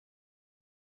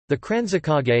The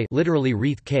Kransekake, literally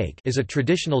wreath cake, is a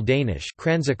traditional Danish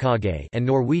Kransekake and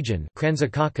Norwegian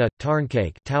Kransekake,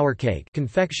 tarncake, tower cake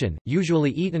confection,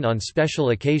 usually eaten on special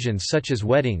occasions such as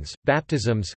weddings,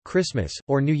 baptisms, Christmas,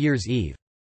 or New Year's Eve.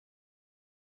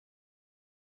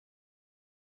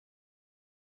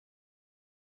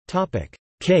 Topic: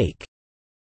 Cake.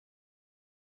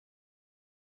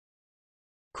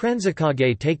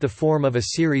 Kransekake take the form of a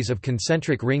series of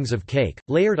concentric rings of cake,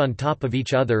 layered on top of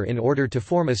each other in order to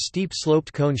form a steep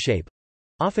sloped cone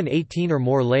shape—often 18 or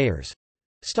more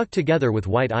layers—stuck together with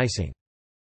white icing.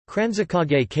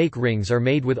 Kransekake cake rings are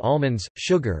made with almonds,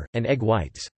 sugar, and egg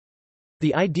whites.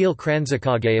 The ideal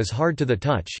Kransekake is hard to the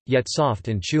touch, yet soft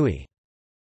and chewy.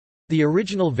 The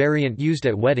original variant used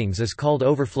at weddings is called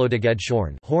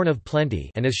overflødighetshorn, horn of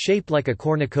plenty, and is shaped like a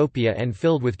cornucopia and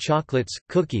filled with chocolates,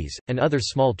 cookies, and other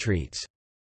small treats.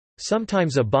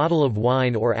 Sometimes a bottle of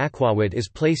wine or aquavit is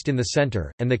placed in the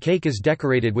center, and the cake is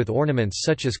decorated with ornaments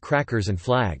such as crackers and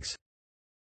flags.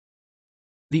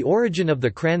 The origin of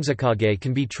the Kransekake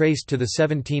can be traced to the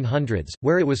 1700s,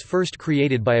 where it was first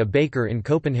created by a baker in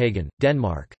Copenhagen,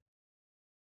 Denmark.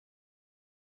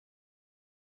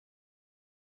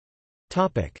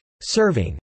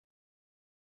 Serving.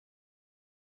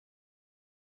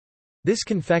 This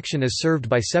confection is served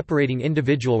by separating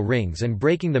individual rings and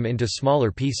breaking them into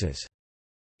smaller pieces.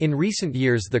 In recent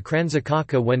years the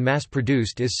Kransekake when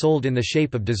mass-produced is sold in the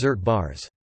shape of dessert bars.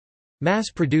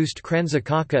 Mass-produced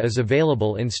Kransekake is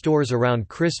available in stores around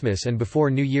Christmas and before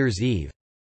New Year's Eve.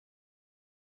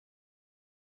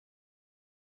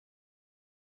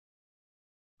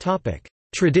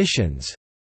 Traditions.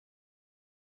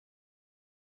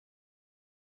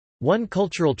 One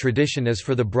cultural tradition is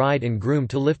for the bride and groom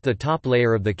to lift the top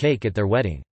layer of the cake at their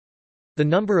wedding. The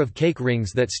number of cake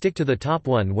rings that stick to the top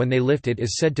one when they lift it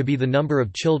is said to be the number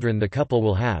of children the couple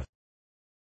will have.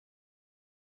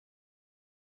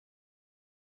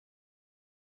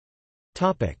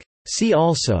 See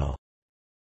also: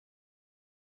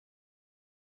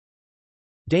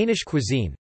 Danish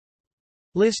cuisine,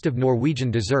 List of Norwegian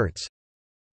desserts,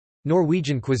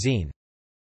 Norwegian cuisine.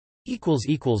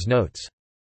 Notes